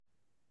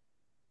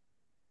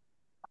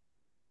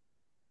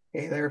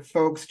Hey there,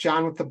 folks.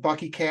 John with the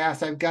Bucky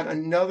Cast. I've got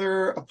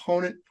another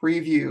opponent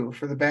preview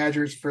for the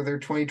Badgers for their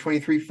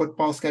 2023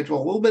 football schedule.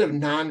 A little bit of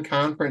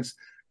non-conference,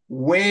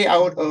 way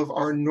out of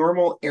our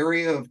normal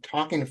area of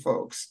talking to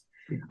folks.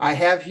 I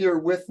have here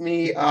with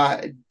me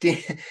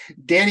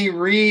Danny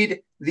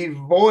Reed, the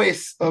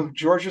voice of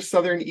Georgia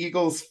Southern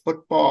Eagles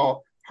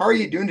football. How are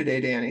you doing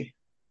today, Danny?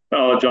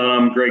 Oh, John,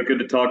 I'm great. Good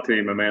to talk to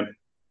you, my man.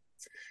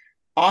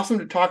 Awesome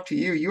to talk to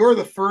you. You are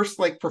the first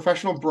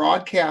professional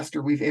broadcaster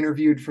we've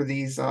interviewed for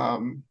these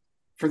season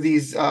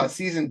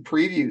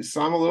previews.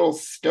 So I'm a little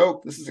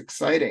stoked. This is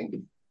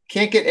exciting.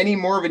 Can't get any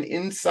more of an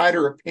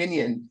insider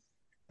opinion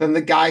than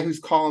the guy who's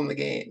calling the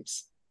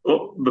games.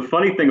 Well, the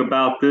funny thing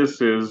about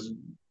this is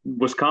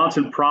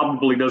Wisconsin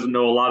probably doesn't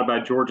know a lot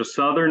about Georgia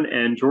Southern,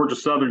 and Georgia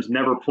Southern's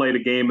never played a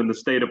game in the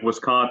state of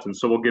Wisconsin.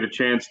 So we'll get a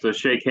chance to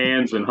shake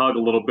hands and hug a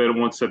little bit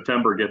once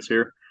September gets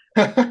here.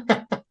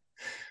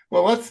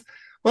 Well,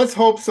 let's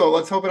hope so.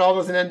 Let's hope it all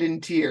doesn't end in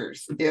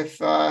tears.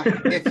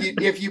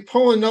 If you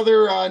pull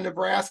another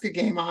Nebraska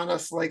game on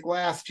us like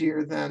last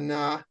year, then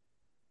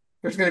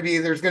there's gonna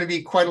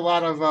be quite a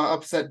lot of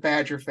upset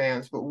Badger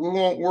fans, but we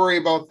won't worry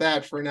about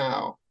that for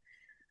now.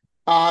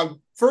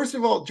 First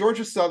of all,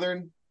 Georgia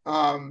Southern,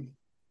 out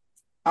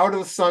of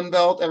the Sun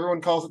Belt,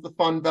 everyone calls it the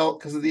Fun Belt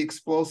because of the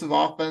explosive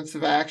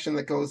offensive action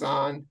that goes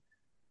on.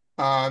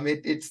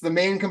 It's the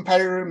main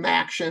competitor in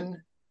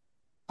action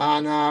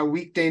on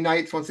weekday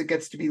nights once it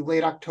gets to be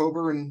late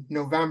October and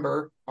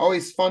November.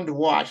 Always fun to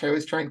watch. I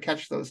always try and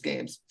catch those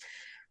games.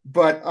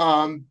 But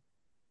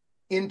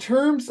in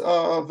terms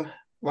of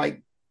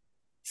like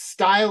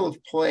style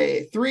of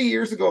play, 3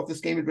 years ago, if this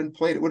game had been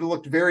played, it would have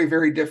looked very,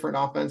 very different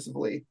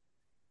offensively.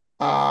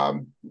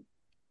 Um,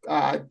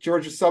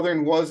 Georgia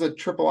Southern was a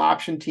triple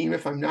option team,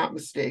 if I'm not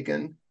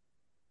mistaken.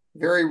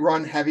 Very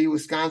run heavy.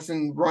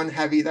 Wisconsin run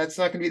heavy. That's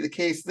not going to be the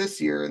case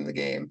this year in the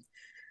game.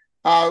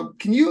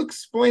 Can you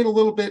explain a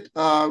little bit?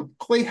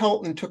 Clay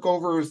Helton took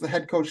over as the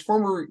head coach,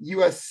 former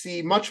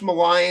USC, much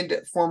maligned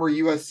former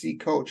USC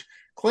coach.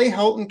 Clay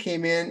Helton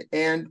came in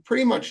and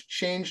pretty much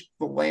changed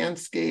the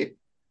landscape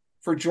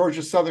for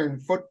Georgia Southern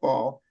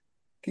football.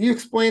 Can you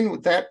explain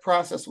what that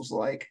process was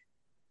like?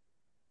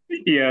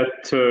 Yeah,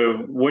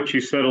 to what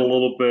you said a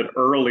little bit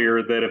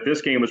earlier, that if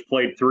this game was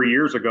played 3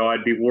 years ago,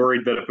 I'd be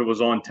worried that if it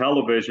was on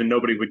television,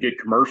 nobody would get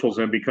commercials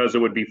in because it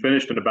would be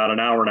finished in about an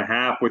hour and a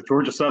half with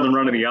Georgia Southern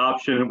running the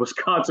option and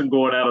Wisconsin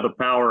going out of the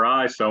power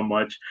I so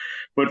much.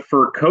 But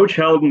for Coach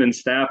Heldon and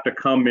staff to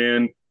come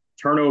in,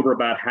 turn over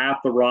about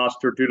half the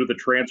roster due to the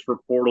transfer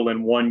portal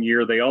in 1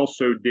 year, they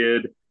also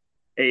did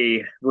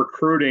a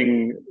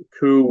recruiting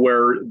coup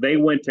where they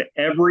went to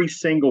every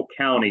single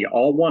county,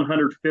 all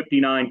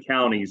 159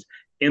 counties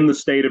in the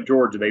state of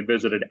Georgia. They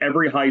visited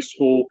every high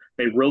school.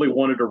 They really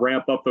wanted to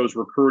ramp up those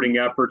recruiting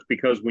efforts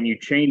because when you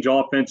change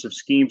offensive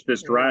schemes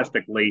this Yeah.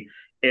 drastically,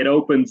 it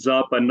opens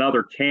up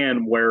another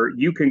can where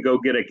you can go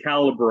get a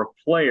caliber of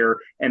player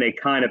and a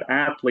kind of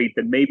athlete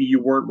that maybe you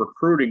weren't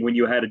recruiting when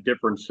you had a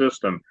different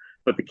system.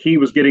 But the key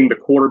was getting the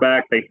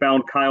quarterback. They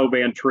found Kyle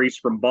Van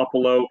Treese from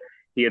Buffalo.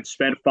 He had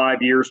spent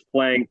 5 years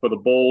playing for the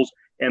Bulls.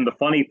 And the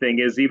funny thing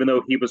is, even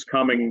though he was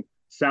coming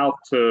south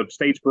to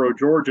Statesboro,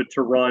 Georgia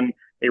to run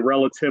a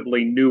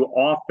relatively new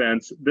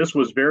offense, this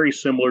was very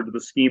similar to the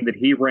scheme that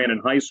he ran in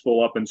high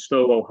school up in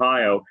Stowe,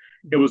 Ohio.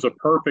 It was a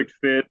perfect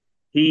fit.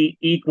 He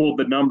equaled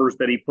the numbers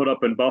that he put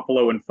up in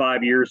Buffalo in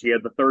 5 years. He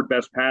had the third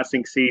best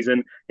passing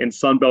season in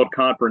Sun Belt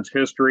Conference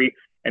history.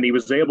 And he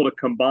was able to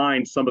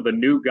combine some of the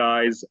new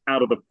guys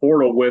out of the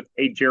portal with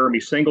a Jeremy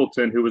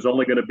Singleton, who was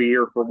only going to be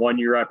here for 1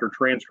 year after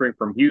transferring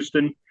from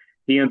Houston.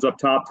 He ends up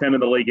top 10 in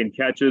the league in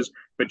catches.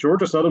 But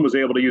Georgia Southern was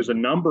able to use a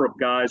number of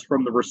guys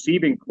from the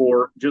receiving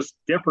corps just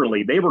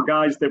differently. They were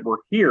guys that were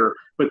here,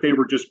 but they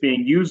were just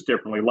being used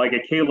differently, like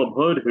a Caleb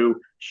Hood who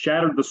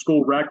shattered the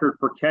school record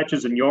for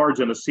catches and yards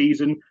in a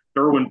season.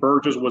 Derwin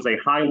Burgess was a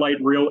highlight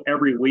reel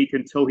every week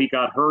until he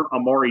got hurt.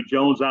 Amari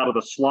Jones out of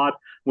the slot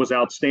was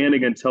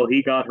outstanding until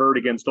he got hurt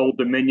against Old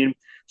Dominion.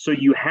 So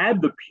you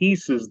had the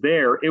pieces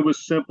there. It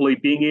was simply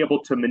being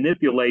able to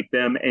manipulate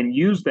them and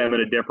use them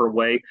in a different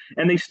way.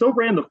 And they still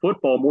ran the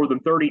football more than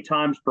 30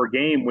 times per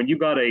game. When you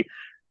got a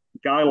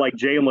guy like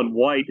Jalen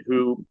White,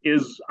 who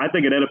is, I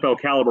think, an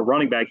NFL caliber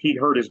running back. He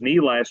hurt his knee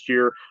last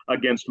year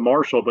against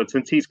Marshall, but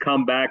since he's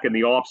come back in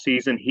the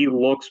offseason, he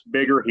looks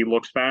bigger, he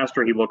looks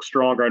faster, he looks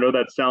stronger. I know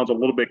that sounds a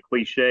little bit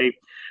cliche,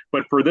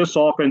 but for this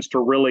offense to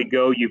really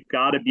go, you've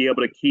got to be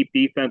able to keep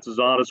defenses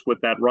honest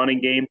with that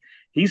running game.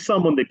 He's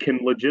someone that can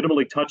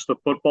legitimately touch the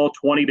football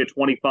 20 to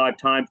 25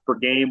 times per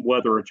game,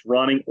 whether it's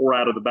running or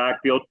out of the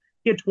backfield.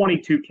 He had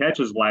 22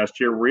 catches last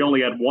year. We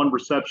only had one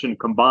reception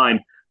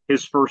combined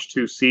his first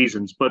 2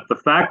 seasons. But the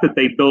fact that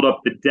they built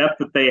up the depth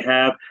that they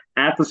have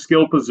at the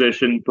skill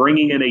position,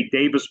 bringing in a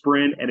Davis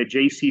Brin and a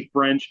J.C.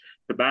 French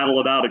to battle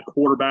it out at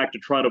quarterback to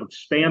try to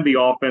expand the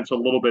offense a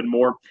little bit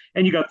more.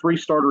 And you got three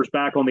starters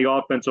back on the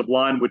offensive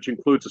line, which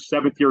includes a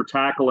seventh-year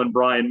tackle in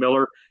Brian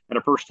Miller and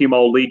a first-team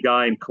all-league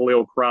guy in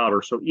Khalil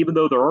Crowder. So even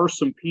though there are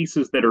some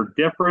pieces that are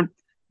different,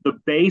 the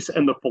base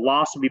and the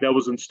philosophy that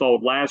was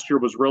installed last year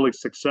was really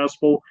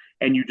successful.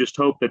 And you just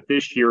hope that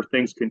this year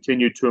things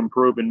continue to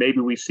improve. And maybe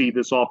we see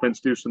this offense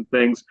do some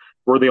things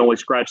where they only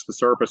scratched the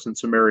surface in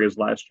some areas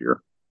last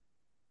year.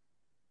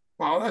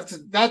 Wow,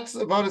 that's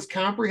about as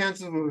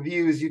comprehensive a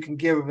view as you can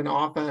give of an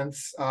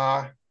offense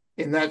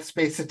in that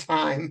space of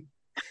time.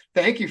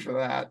 Thank you for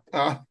that.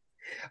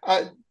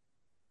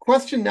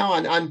 Question now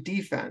on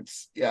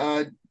defense.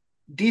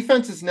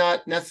 Defense is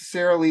not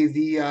necessarily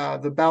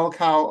the bell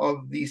cow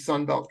of the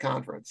Sun Belt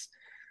Conference.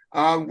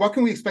 What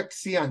can we expect to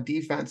see on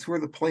defense? Who are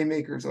the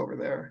playmakers over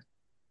there?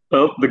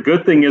 Well, the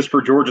good thing is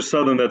for Georgia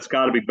Southern, that's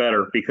got to be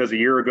better because a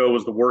year ago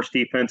was the worst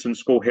defense in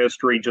school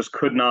history, just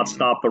could not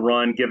stop the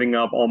run, giving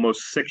up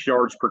almost 6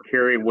 yards per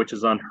carry, which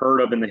is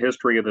unheard of in the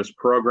history of this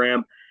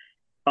program.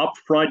 Up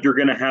front, you're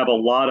going to have a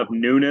lot of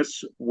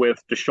newness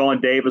with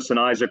Deshaun Davis and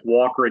Isaac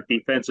Walker at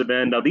defensive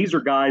end. Now, these are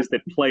guys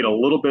that played a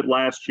little bit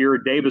last year.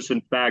 Davis,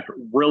 in fact,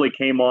 really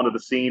came onto the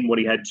scene when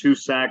he had 2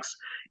 sacks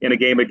in a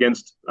game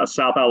against a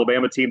South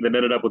Alabama team that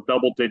ended up with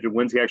double-digit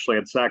wins. He actually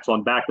had sacks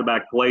on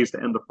back-to-back plays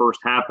to end the first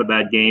half of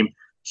that game.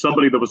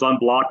 Somebody that was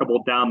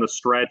unblockable down the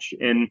stretch.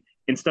 And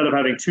instead of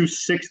having 2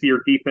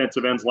 sixth-year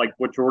defensive ends like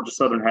what Georgia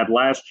Southern had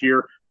last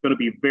year, going to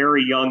be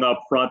very young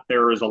up front.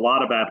 There is a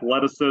lot of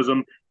athleticism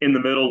in the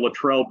middle.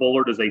 Latrell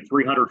Bullard is a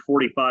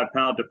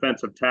 345-pound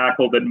defensive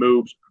tackle that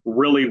moves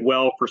really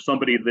well for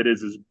somebody that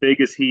is as big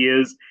as he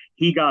is.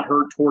 He got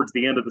hurt towards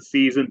the end of the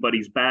season, but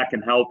he's back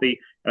and healthy.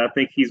 And I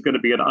think he's going to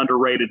be an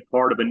underrated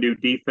part of a new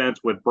defense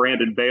with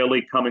Brandon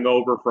Bailey coming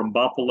over from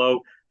Buffalo,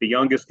 the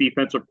youngest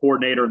defensive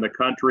coordinator in the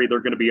country.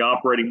 They're going to be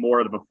operating more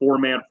of a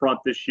 4-man front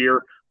this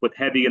year with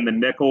heavy in the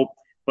nickel.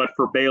 But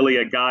for Bailey,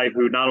 a guy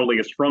who not only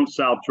is from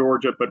South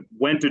Georgia, but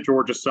went to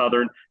Georgia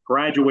Southern,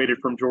 graduated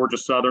from Georgia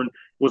Southern,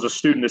 was a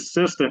student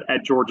assistant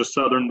at Georgia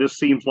Southern, this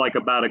seems like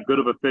about as good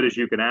of a fit as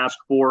you can ask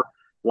for.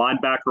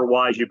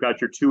 Linebacker-wise, you've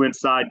got your 2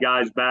 inside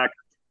guys back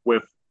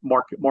with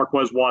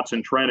Marquez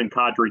Watson-Trent and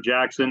Kadri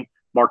Jackson.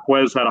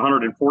 Marquez had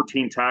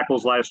 114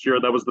 tackles last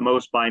year. That was the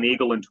most by an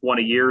Eagle in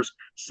 20 years.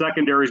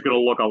 Secondary is going to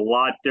look a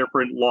lot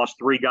different. Lost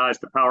 3 guys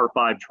to Power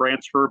 5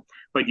 transfer,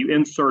 but you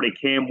insert a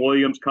Cam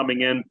Williams coming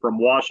in from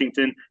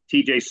Washington,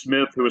 TJ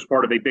Smith, who was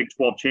part of a Big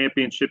 12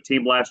 championship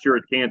team last year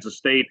at Kansas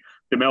State.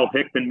 Demel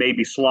Hickman may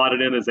be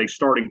slotted in as a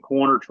starting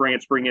corner,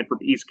 transferring in from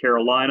East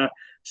Carolina.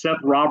 Seth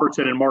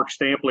Robertson and Mark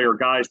Stampley are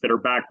guys that are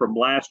back from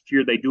last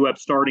year. They do have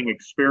starting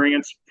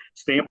experience.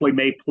 Stampley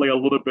may play a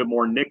little bit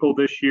more nickel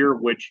this year,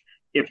 which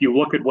if you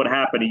look at what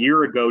happened a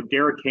year ago,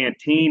 Derek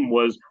Canteen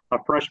was a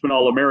freshman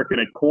All-American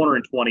at corner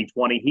in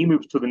 2020. He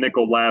moves to the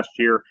nickel last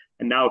year,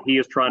 and now he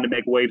is trying to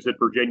make waves at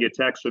Virginia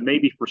Tech. So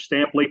maybe for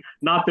Stampley,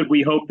 not that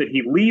we hope that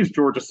he leaves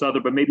Georgia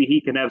Southern, but maybe he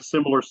can have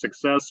similar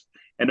success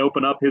and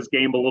open up his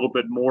game a little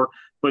bit more.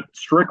 But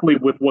strictly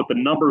with what the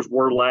numbers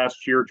were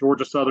last year,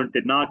 Georgia Southern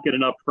did not get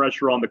enough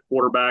pressure on the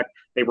quarterback.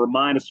 They were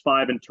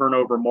 -5 in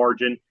turnover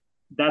margin.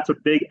 That's a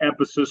big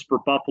emphasis for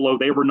Buffalo.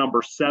 They were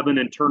number 7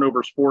 in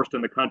turnovers forced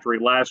in the country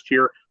last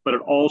year, but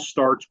it all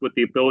starts with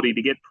the ability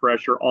to get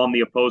pressure on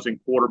the opposing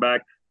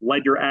quarterback.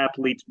 Let your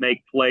athletes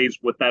make plays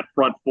with that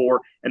front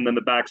 4, and then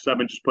the back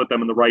 7, just put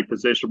them in the right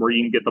position where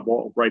you can get the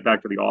ball right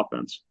back to the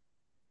offense.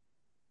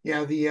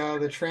 Yeah,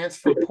 the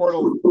transfer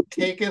portal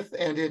taketh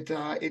and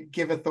it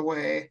giveth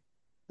away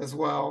as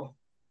well.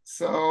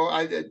 So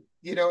I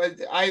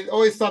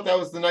always thought that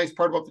was the nice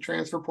part about the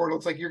transfer portal.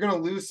 It's like you're going to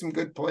lose some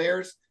good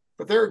players,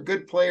 but there are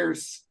good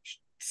players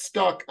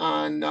stuck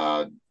on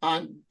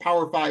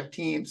Power 5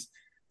 teams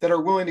that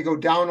are willing to go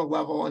down a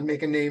level and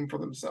make a name for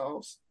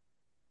themselves.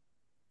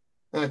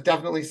 It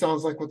definitely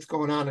sounds like what's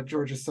going on at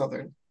Georgia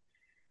Southern.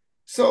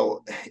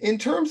 So in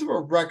terms of a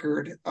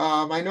record,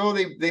 I know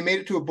they made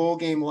it to a bowl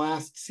game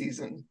last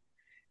season.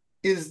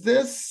 Is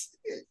this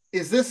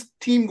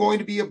team going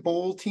to be a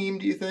bowl team,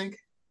 do you think?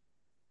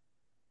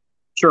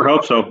 Sure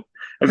hope so.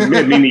 I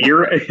mean,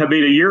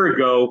 a year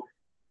ago,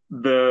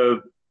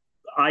 the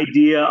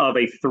idea of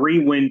a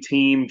 3-win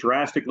team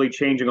drastically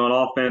changing on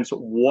offense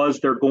was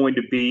there going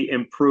to be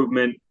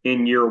improvement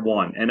in year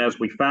 1? And as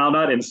we found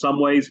out, in some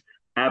ways,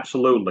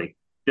 absolutely.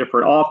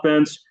 Different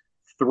offense,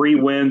 3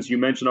 wins. You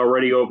mentioned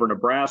already over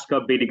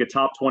Nebraska, beating a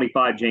top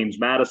 25 James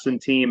Madison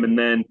team, and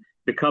then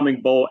becoming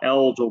bowl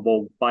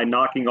eligible by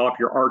knocking off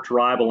your arch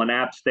rival in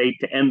App State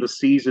to end the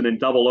season in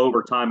double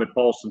overtime at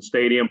Paulson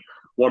Stadium.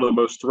 One of the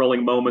most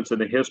thrilling moments in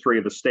the history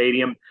of the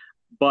stadium.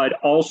 But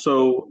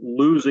also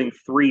losing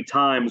 3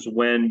 times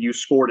when you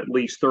scored at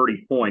least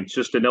 30 points.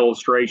 Just an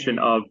illustration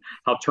of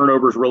how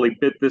turnovers really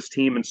bit this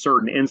team in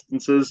certain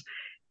instances.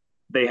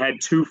 They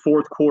had 2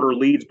 fourth-quarter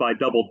leads by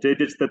double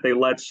digits that they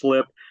let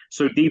slip.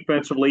 So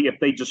defensively, if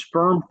they just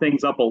firm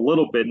things up a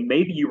little bit,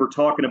 maybe you were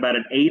talking about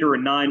an 8 or a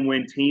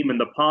 9-win team and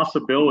the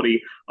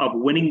possibility of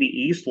winning the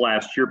East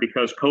last year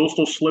because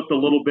Coastal slipped a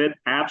little bit,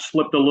 App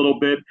slipped a little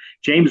bit.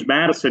 James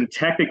Madison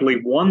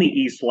technically won the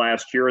East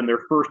last year in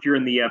their first year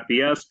in the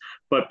FBS,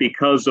 but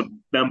because of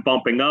them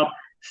bumping up,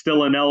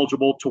 still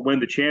ineligible to win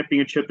the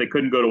championship. They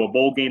couldn't go to a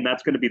bowl game.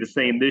 That's going to be the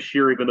same this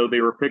year, even though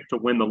they were picked to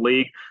win the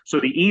league. So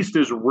the East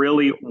is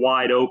really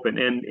wide open.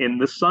 And in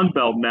the Sun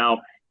Belt now,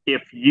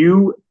 if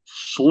you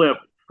slip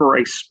for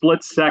a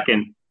split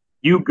second,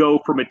 you go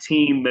from a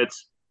team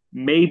that's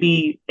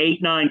maybe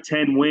 8, 9,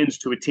 10 wins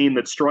to a team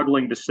that's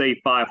struggling to save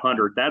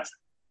 500. That's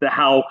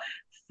how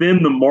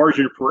thin the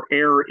margin for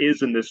error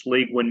is in this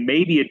league, when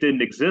maybe it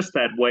didn't exist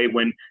that way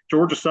when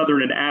Georgia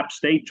Southern and App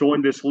State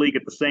joined this league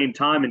at the same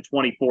time in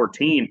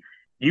 2014.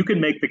 You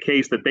can make the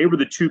case that they were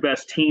the two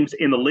best teams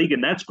in the league,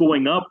 and that's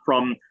going up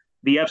from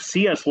the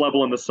FCS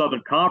level in the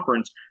Southern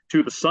Conference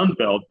to the Sun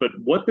Belt. But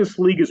what this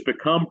league has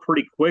become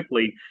pretty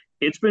quickly,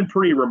 it's been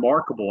pretty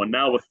remarkable. And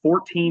now with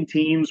 14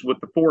 teams, with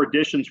the 4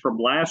 additions from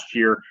last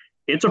year,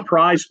 it's a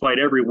prize fight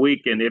every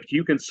week. And if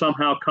you can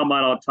somehow come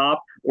out on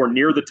top or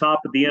near the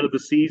top at the end of the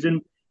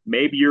season,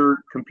 maybe you're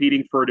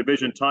competing for a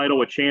division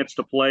title, a chance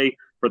to play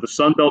for the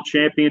Sun Belt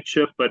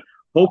Championship, but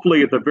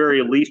hopefully at the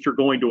very least you're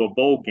going to a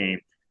bowl game.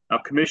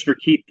 Commissioner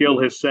Keith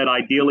Gill has said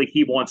ideally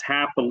he wants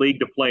half the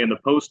league to play in the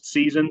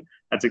postseason.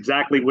 That's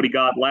exactly what he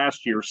got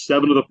last year.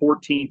 7 of the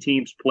 14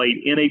 teams played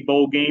in a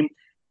bowl game.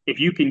 If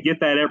you can get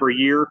that every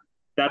year,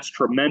 that's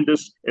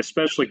tremendous,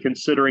 especially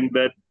considering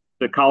that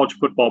the college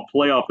football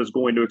playoff is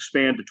going to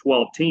expand to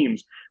 12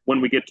 teams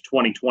when we get to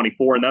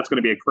 2024. And that's going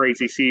to be a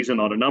crazy season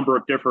on a number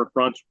of different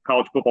fronts,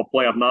 college football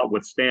playoff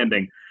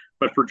notwithstanding.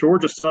 But for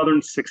Georgia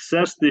Southern's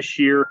success this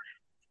year,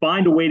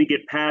 find a way to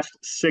get past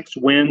 6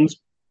 wins,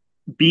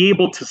 be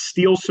able to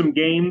steal some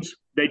games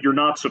that you're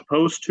not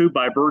supposed to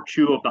by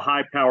virtue of the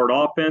high-powered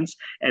offense,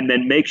 and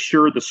then make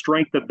sure the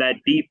strength of that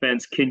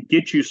defense can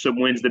get you some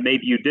wins that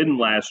maybe you didn't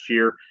last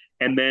year.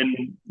 And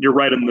then you're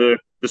right in the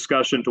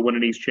discussion to win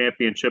an East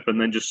championship,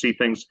 and then just see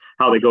things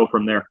how they go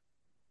from there.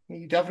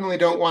 You definitely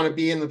don't want to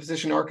be in the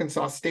position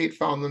Arkansas State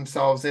found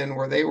themselves in,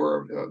 where they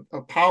were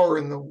a power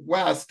in the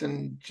West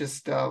and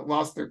just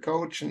lost their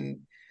coach and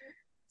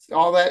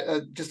all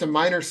that, just a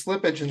minor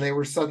slippage, and they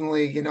were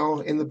suddenly,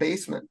 in the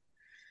basement.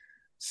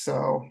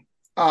 So,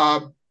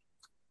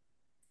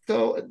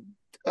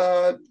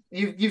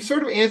 you've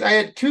sort of answered. I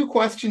had 2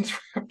 questions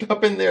wrapped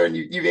up in there, and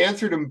you've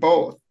answered them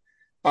both.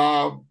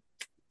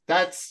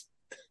 That's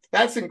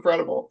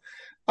incredible.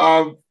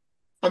 I'm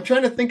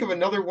trying to think of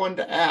another one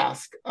to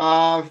ask.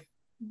 We'll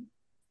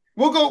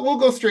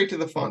go straight to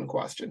the fun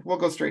question.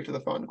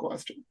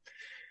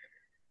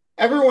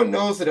 Everyone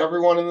knows that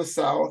everyone in the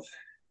South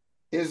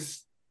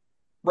is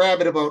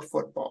rabid about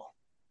football.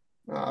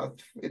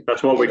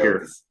 That's what we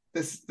hear.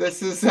 This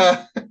is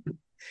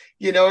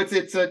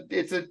it's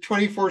a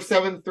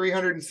 24/7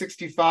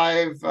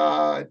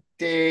 365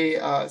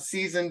 day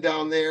season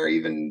down there,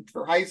 even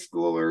for high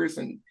schoolers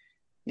and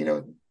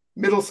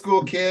middle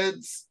school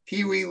kids,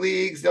 Pee-wee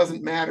leagues,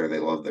 doesn't matter. They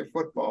love their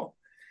football.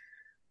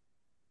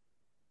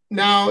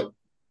 Now,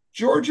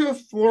 Georgia,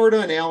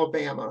 Florida, and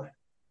Alabama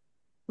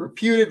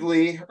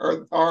reputedly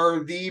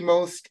are the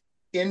most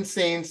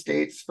insane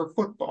states for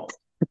football.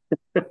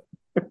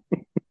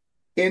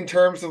 In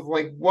terms of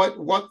like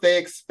what they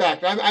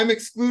expect. I'm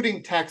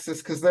excluding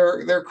Texas because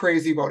they're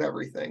crazy about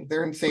everything.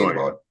 They're insane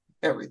about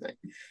everything.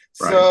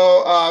 Right.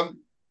 So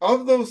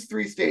of those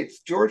 3 states,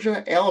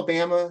 Georgia,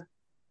 Alabama,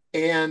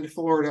 and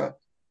Florida,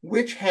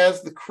 which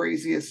has the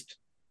craziest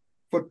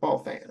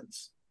football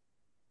fans?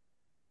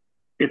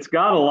 It's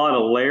got a lot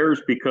of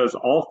layers because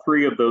all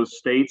 3 of those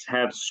states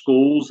have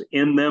schools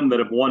in them that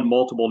have won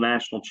multiple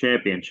national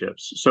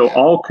championships. So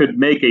all could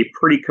make a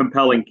pretty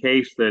compelling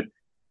case that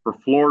for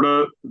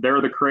Florida,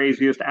 they're the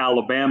craziest.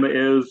 Alabama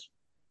is.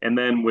 And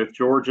then with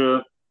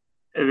Georgia,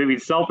 I mean,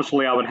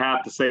 selfishly, I would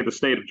have to say the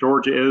state of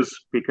Georgia is,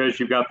 because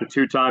you've got the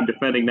 2-time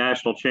defending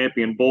national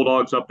champion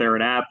Bulldogs up there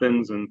in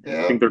Athens. And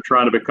I think they're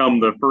trying to become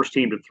the first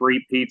team to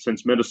 3-peat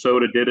since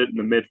Minnesota did it in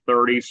the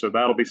mid-30s. So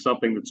that'll be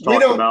something that's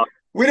talked about.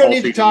 We don't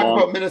need to talk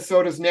about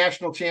Minnesota's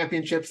national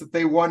championships that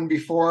they won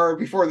before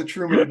the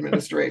Truman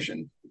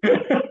administration.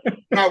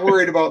 Not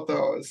worried about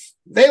those.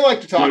 They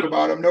like to talk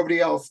about them. Nobody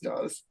else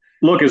does.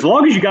 Look, as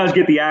long as you guys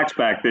get the axe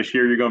back this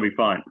year, you're going to be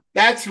fine.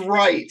 That's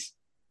right.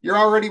 You're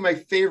already my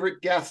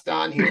favorite guest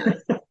on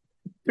here.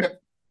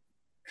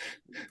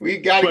 We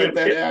got to get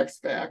that axe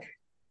back.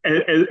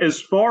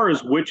 As far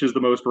as which is the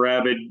most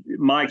rabid,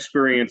 my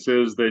experience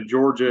is that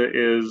Georgia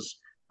is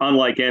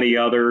unlike any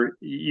other.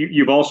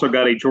 You've also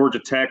got a Georgia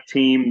Tech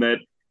team that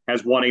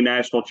has won a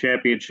national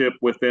championship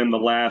within the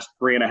last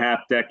 3.5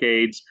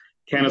 decades.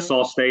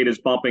 Kennesaw State is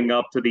bumping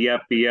up to the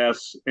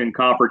FBS and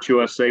Conference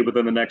USA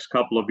within the next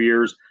couple of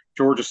years.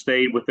 Georgia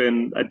State,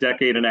 within a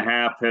decade and a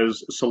half,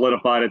 has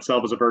solidified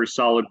itself as a very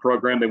solid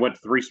program. They went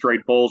to 3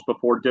 straight bowls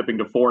before dipping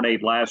to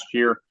 4-8 last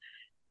year.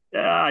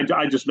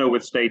 I just know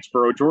with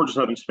Statesboro, Georgia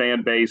Southern's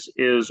fan base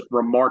is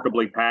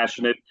remarkably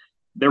passionate.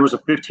 There was a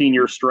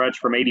 15-year stretch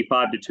from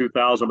 85 to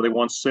 2000 where they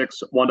won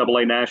 6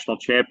 1AA national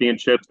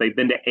championships. They've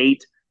been to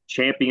 8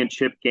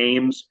 championship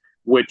games,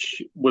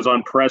 which was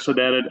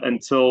unprecedented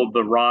until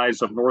the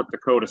rise of North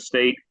Dakota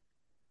State.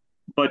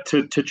 But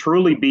to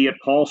truly be at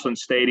Paulson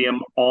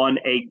Stadium on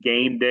a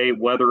game day,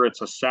 whether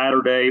it's a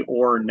Saturday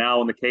or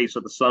now in the case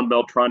of the Sun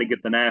Belt trying to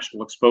get the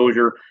national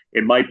exposure,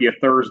 it might be a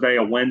Thursday,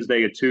 a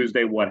Wednesday, a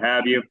Tuesday, what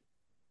have you.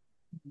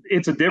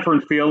 It's a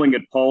different feeling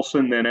at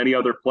Paulson than any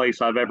other place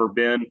I've ever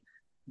been.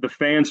 the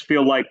fans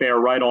feel like they are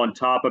right on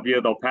top of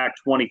you. They'll pack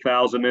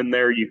 20,000 in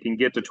there. You can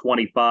get to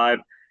 25.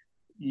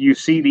 You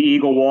see the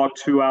Eagle Walk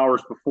 2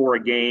 hours before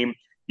a game.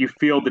 You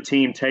feel the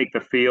team take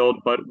the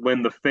field. But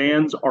when the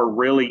fans are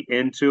really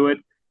into it,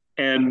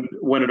 and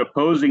when an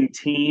opposing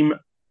team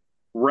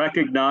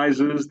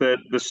recognizes that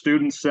the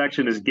student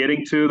section is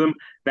getting to them,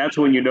 that's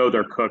when you know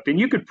they're cooked. And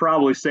you could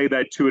probably say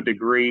that to a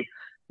degree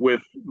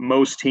with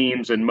most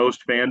teams and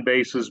most fan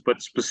bases,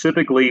 but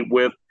specifically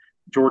with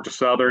Georgia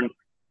Southern,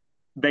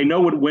 they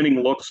know what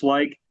winning looks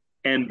like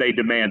and they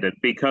demand it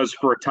because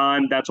for a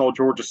time, that's all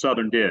Georgia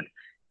Southern did.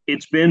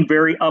 It's been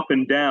very up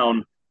and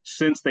down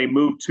since they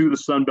moved to the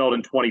Sun Belt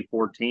in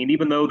 2014,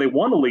 even though they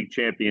won a league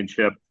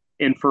championship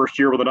in first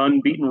year with an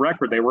unbeaten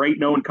record. They were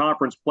 8-0 in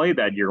conference play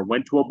that year,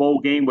 went to a bowl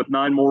game with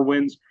 9 more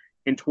wins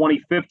in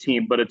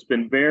 2015, but it's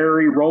been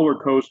very roller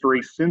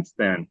coastery since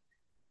then.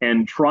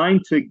 And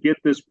trying to get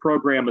this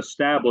program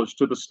established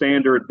to the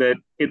standard that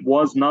it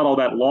was not all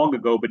that long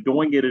ago, but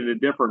doing it in a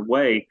different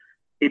way,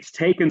 it's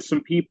taken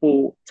some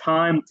people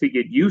time to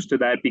get used to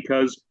that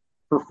because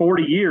for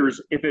 40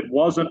 years, if it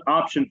wasn't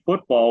option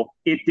football,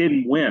 it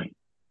didn't win.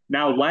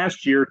 Now,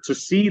 last year, to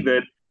see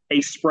that a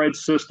spread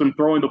system,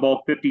 throwing the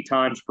ball 50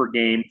 times per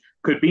game,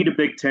 could beat a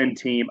Big Ten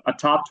team, a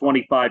top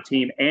 25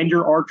 team, and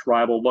your arch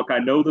rival. Look, I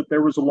know that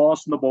there was a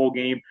loss in the bowl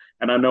game,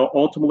 and I know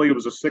ultimately it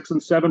was a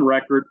 6-7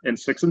 record, and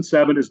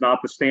 6-7 is not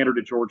the standard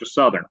at Georgia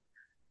Southern.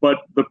 But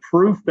the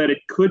proof that it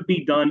could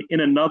be done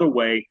in another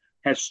way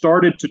has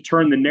started to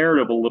turn the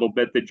narrative a little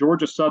bit that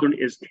Georgia Southern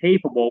is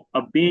capable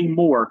of being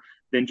more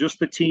than just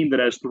the team that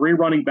has 3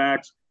 running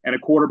backs and a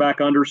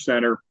quarterback under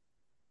center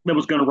that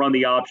was going to run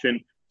the option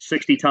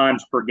 60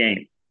 times per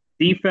game.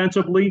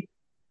 Defensively,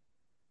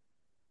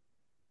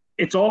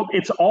 it's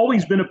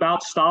always been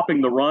about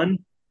stopping the run,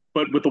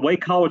 but with the way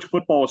college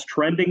football is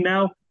trending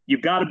now,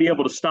 you've got to be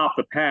able to stop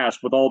the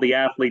pass with all the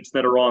athletes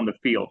that are on the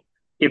field.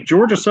 If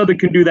Georgia Southern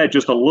can do that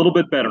just a little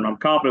bit better, and I'm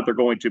confident they're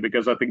going to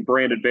because I think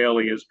Brandon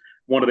Bailey is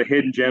one of the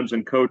hidden gems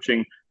in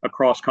coaching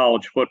across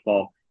college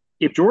football.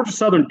 If Georgia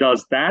Southern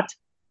does that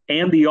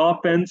and the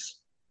offense,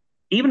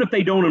 even if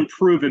they don't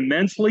improve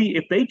immensely,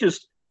 if they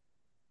just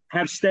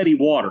have steady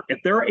water, if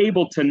they're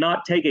able to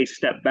not take a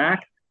step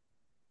back,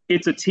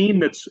 it's a team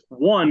that's,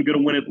 one, going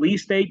to win at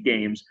least 8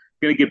 games,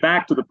 going to get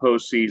back to the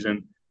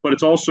postseason, but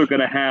it's also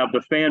going to have the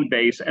fan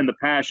base and the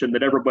passion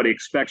that everybody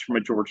expects from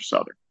a Georgia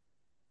Southern.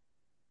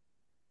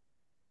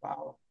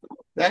 Wow.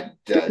 That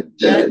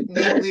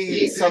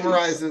neatly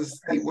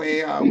summarizes the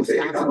way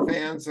Wisconsin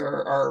fans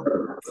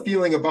are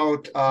feeling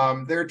about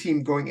their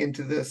team going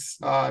into this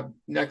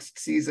next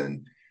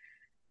season.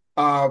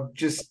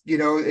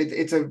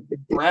 It's a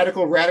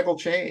radical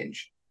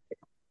change.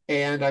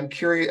 And I'm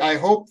curious, I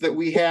hope that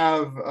we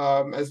have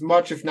as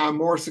much, if not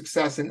more,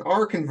 success in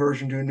our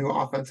conversion to a new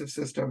offensive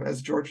system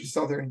as Georgia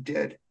Southern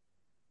did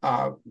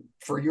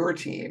for your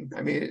team.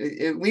 I mean,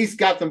 it at least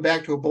got them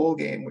back to a bowl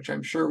game, which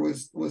I'm sure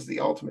was the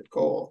ultimate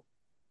goal.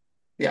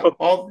 Yeah,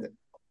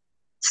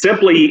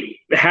 simply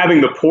having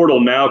the portal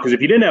now, because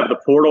if you didn't have the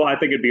portal, I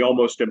think it'd be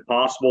almost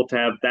impossible to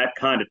have that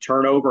kind of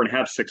turnover and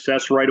have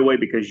success right away,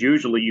 because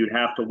usually you'd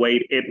have to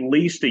wait at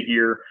least a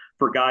year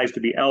for guys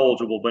to be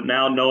eligible. But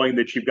now knowing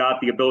that you've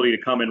got the ability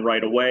to come in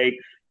right away,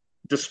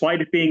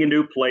 despite it being a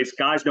new place,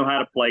 guys know how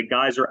to play,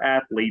 guys are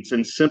athletes,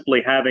 and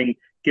simply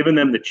given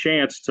them the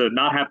chance to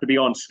not have to be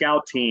on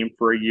scout team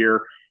for a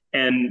year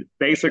and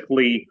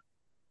basically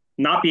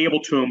not be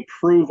able to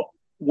improve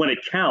when it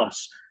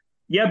counts.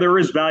 Yeah, there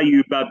is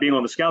value about being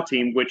on the scout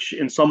team, which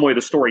in some way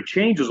the story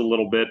changes a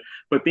little bit,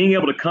 but being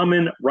able to come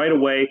in right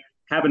away,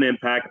 have an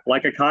impact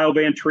like a Kyle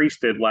Van Treese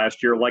did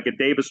last year, like a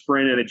Davis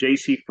Brin and a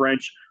JC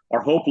French are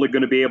hopefully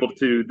going to be able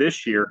to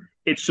this year.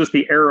 It's just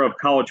the era of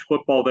college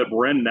football that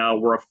we're in now,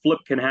 where a flip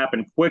can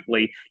happen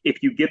quickly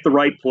if you get the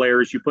right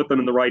players, you put them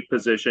in the right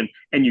position,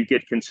 and you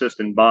get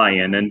consistent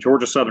buy-in. And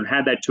Georgia Southern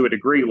had that to a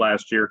degree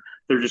last year.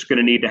 They're just going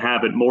to need to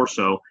have it more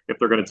so if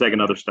they're going to take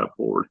another step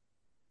forward.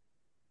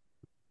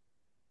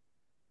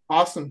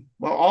 Awesome.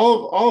 Well,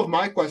 all of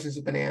my questions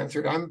have been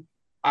answered.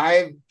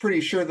 I'm pretty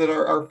sure that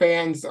our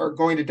fans are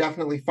going to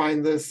definitely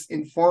find this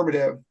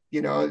informative,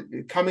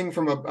 coming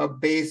from a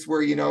base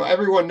where,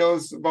 everyone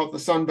knows about the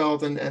Sun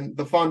Belt and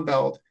the Fun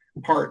Belt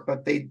part,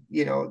 but they,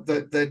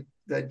 the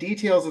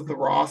details of the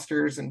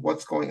rosters and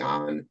what's going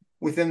on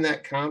within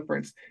that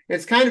conference.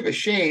 It's kind of a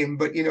shame,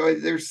 but,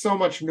 there's so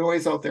much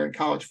noise out there in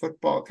college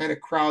football. It kind of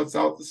crowds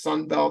out the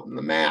Sun Belt and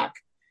the MAC.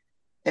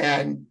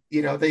 And,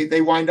 they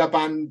wind up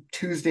on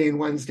Tuesday and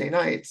Wednesday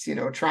nights,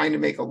 trying to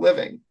make a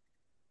living.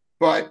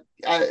 But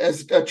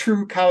as a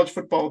true college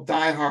football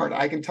diehard,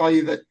 I can tell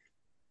you that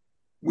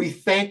we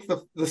thank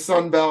the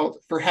Sun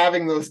Belt for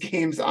having those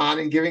games on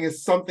and giving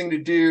us something to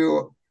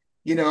do,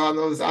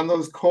 on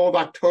those cold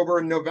October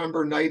and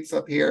November nights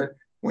up here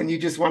when you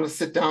just want to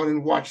sit down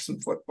and watch some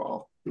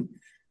football.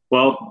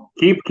 Well,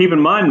 keep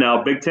in mind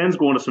now, Big Ten's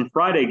going to some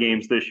Friday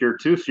games this year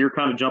too, so you're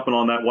kind of jumping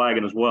on that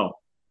wagon as well.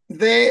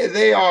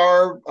 They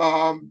are.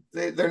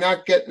 They're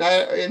not getting.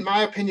 In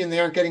my opinion, they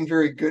aren't getting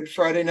very good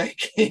Friday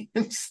night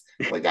games.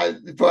 But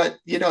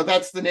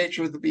that's the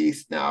nature of the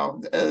beast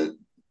now.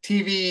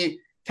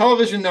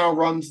 television now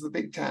runs the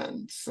Big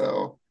Ten.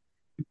 So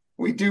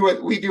we do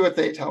what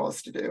they tell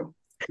us to do.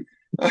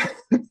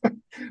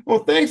 Well,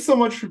 thanks so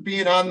much for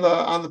being on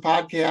the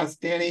podcast,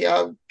 Danny.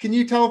 Can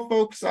you tell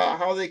folks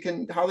how they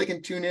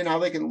can tune in, how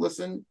they can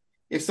listen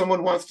if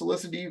someone wants to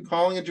listen to you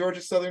calling a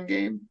Georgia Southern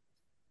game?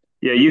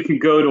 Yeah, you can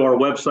go to our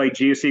website,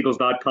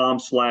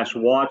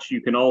 gseagles.com/watch.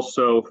 You can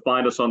also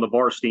find us on the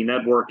Varsity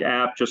Network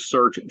app. Just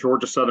search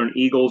Georgia Southern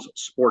Eagles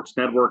Sports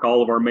Network.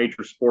 All of our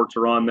major sports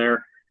are on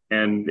there.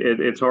 And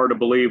it's hard to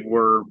believe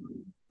we're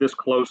this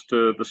close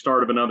to the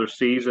start of another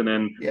season,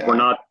 and we're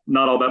not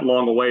all that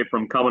long away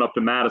from coming up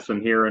to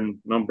Madison here in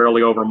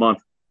barely over a month.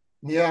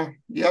 Yeah,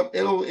 yep.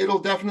 It'll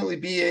definitely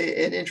be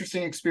an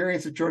interesting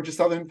experience if Georgia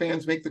Southern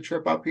fans make the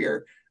trip up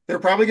here. They're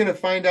probably going to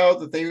find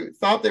out that they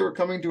thought they were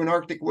coming to an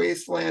Arctic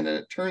wasteland, and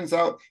it turns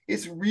out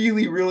it's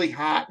really, really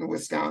hot in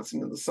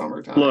Wisconsin in the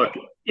summertime. Look,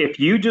 if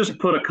you just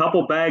put a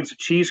couple bags of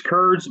cheese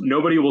curds,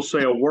 nobody will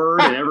say a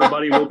word, and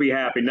everybody will be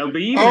happy. They'll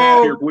be even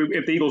happier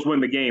if the Eagles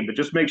win the game, but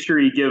just make sure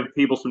you give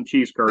people some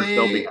cheese curds.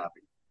 They'll be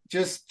happy.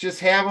 Just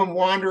have them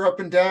wander up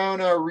and down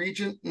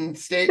Regent and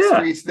State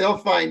streets. They'll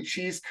find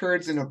cheese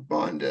curds in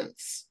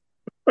abundance.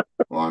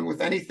 Along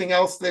with anything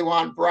else they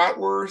want,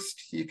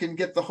 bratwurst. You can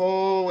get the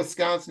whole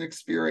Wisconsin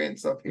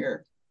experience up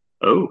here.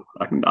 Oh,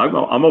 I'm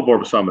on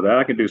board with some of that.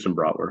 I can do some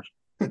bratwurst.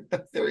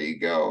 There you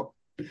go.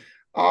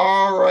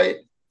 All right.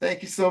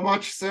 Thank you so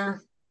much, sir.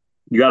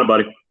 You got it,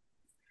 buddy.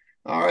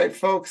 All right,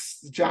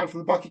 folks. John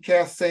from the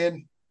BuckyCast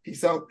saying,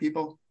 peace out,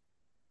 people.